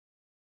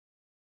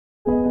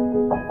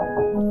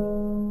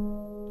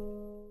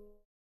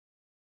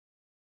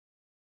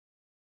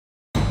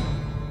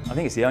I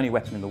think it's the only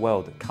weapon in the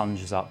world that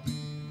conjures up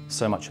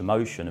so much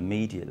emotion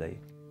immediately.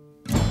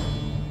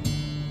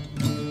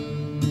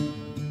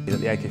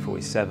 The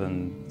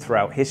AK-47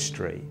 throughout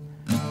history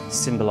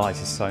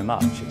symbolises so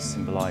much. It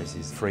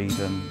symbolises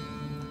freedom,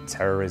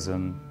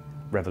 terrorism,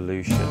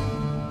 revolution.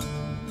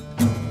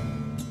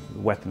 The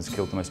weapons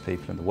killed the most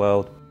people in the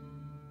world.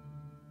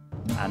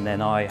 And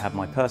then I had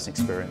my personal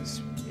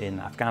experience in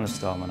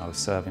Afghanistan when I was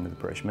serving with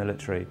the British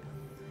military,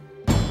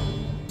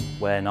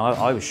 when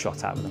I was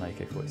shot at with an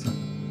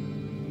AK-47.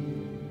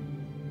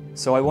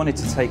 So I wanted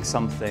to take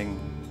something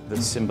that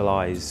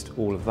symbolised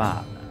all of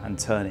that and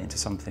turn it into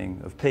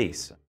something of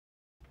peace.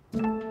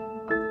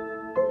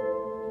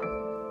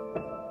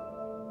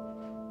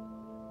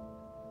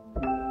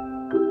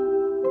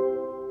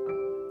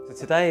 So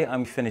today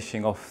I'm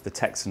finishing off the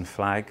Texan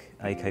flag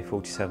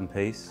AK-47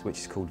 piece, which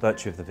is called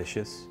Virtue of the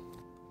Vicious,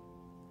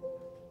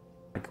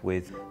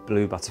 with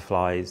blue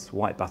butterflies,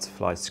 white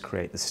butterflies to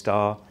create the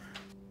star,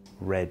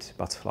 red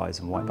butterflies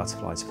and white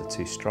butterflies for the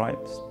two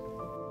stripes.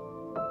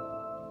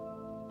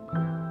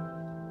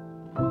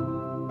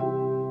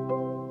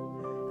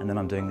 And then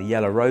I'm doing the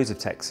yellow rose of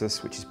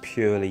Texas, which is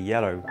purely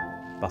yellow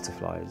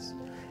butterflies.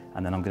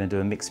 And then I'm going to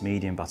do a mixed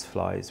medium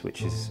butterflies,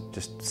 which is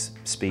just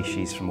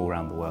species from all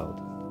around the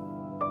world.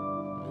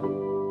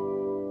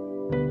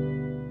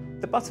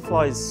 The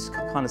butterflies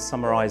kind of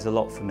summarise a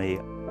lot for me.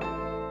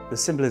 The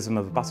symbolism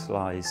of a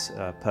butterfly's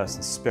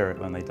person's spirit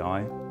when they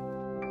die.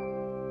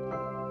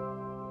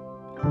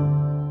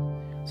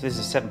 So this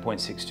is a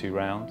 7.62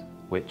 round,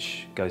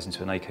 which goes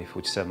into an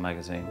AK-47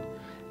 magazine.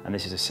 And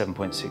this is a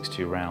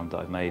 7.62 round that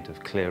I've made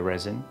of clear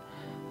resin.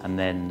 And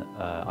then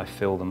I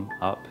fill them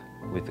up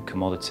with the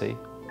commodity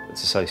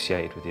that's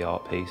associated with the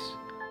art piece.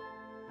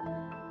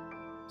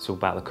 It's all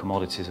about the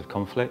commodities of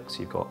conflict.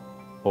 So you've got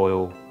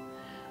oil,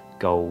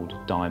 gold,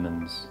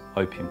 diamonds,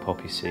 opium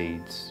poppy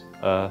seeds,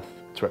 earth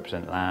to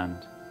represent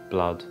land,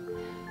 blood,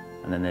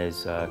 and then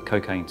there's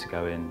cocaine to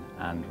go in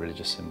and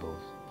religious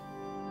symbols.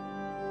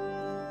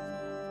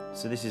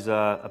 So this is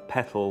a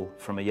petal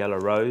from a yellow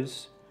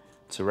rose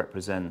to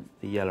represent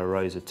the yellow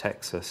rose of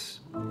Texas,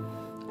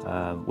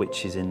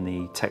 which is in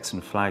the Texan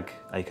flag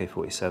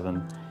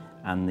AK-47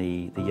 and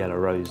the yellow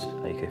rose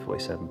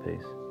AK-47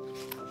 piece.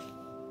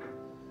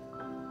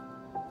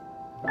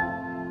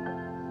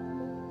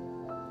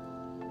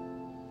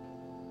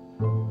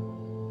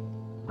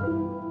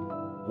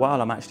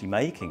 While I'm actually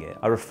making it,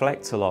 I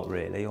reflect a lot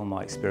really on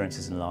my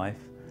experiences in life,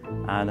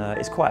 and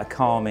it's quite a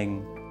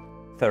calming,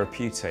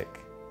 therapeutic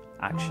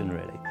action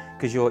really,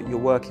 because you're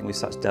working with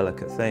such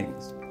delicate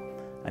things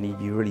and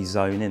you really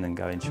zone in and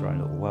go into your own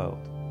little world.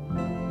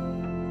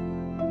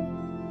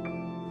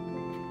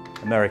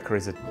 America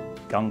is a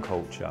gun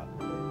culture.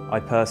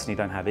 I personally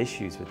don't have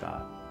issues with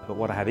that, but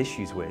what I have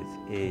issues with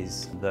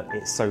is that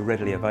it's so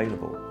readily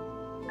available.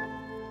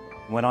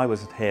 When I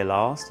was here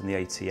last and the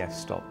ATF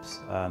stopped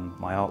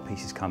my art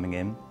pieces coming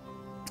in,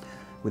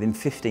 within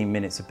 15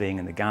 minutes of being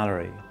in the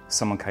gallery,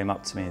 someone came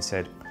up to me and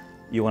said,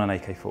 "You want an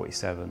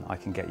AK-47, I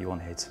can get you on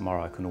here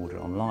tomorrow, I can order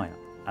it online."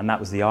 And that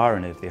was the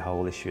irony of the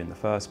whole issue in the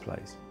first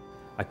place.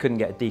 I couldn't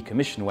get a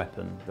decommissioned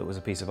weapon that was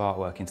a piece of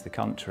artwork into the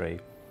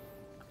country,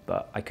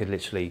 but I could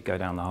literally go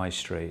down the high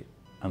street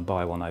and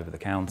buy one over the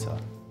counter.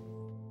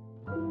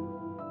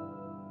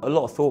 A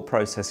lot of thought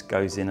process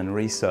goes in and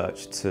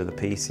research to the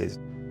pieces.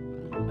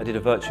 I did a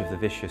Virtue of the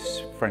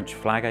Vicious French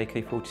flag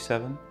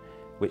AK-47,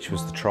 which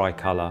was the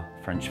tricolour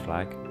French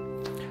flag,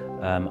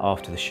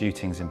 after the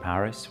shootings in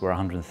Paris, where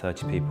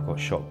 130 people got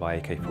shot by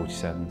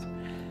AK-47s.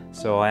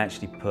 So I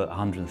actually put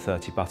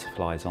 130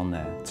 butterflies on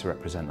there to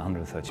represent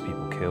 130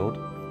 people killed.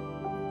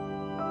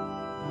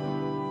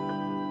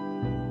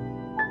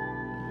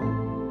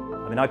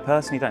 I mean, I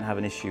personally don't have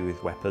an issue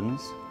with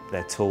weapons.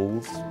 They're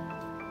tools.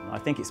 I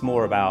think it's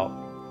more about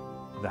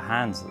the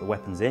hands that the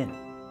weapon's in.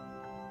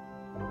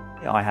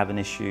 I have an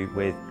issue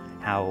with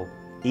how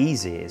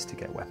easy it is to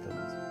get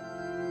weapons.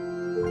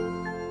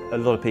 A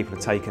lot of people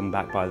are taken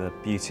back by the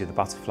beauty of the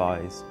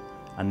butterflies,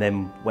 and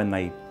then when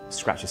they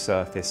scratch the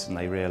surface and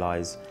they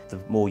realise the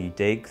more you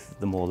dig,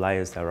 the more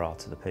layers there are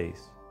to the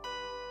piece.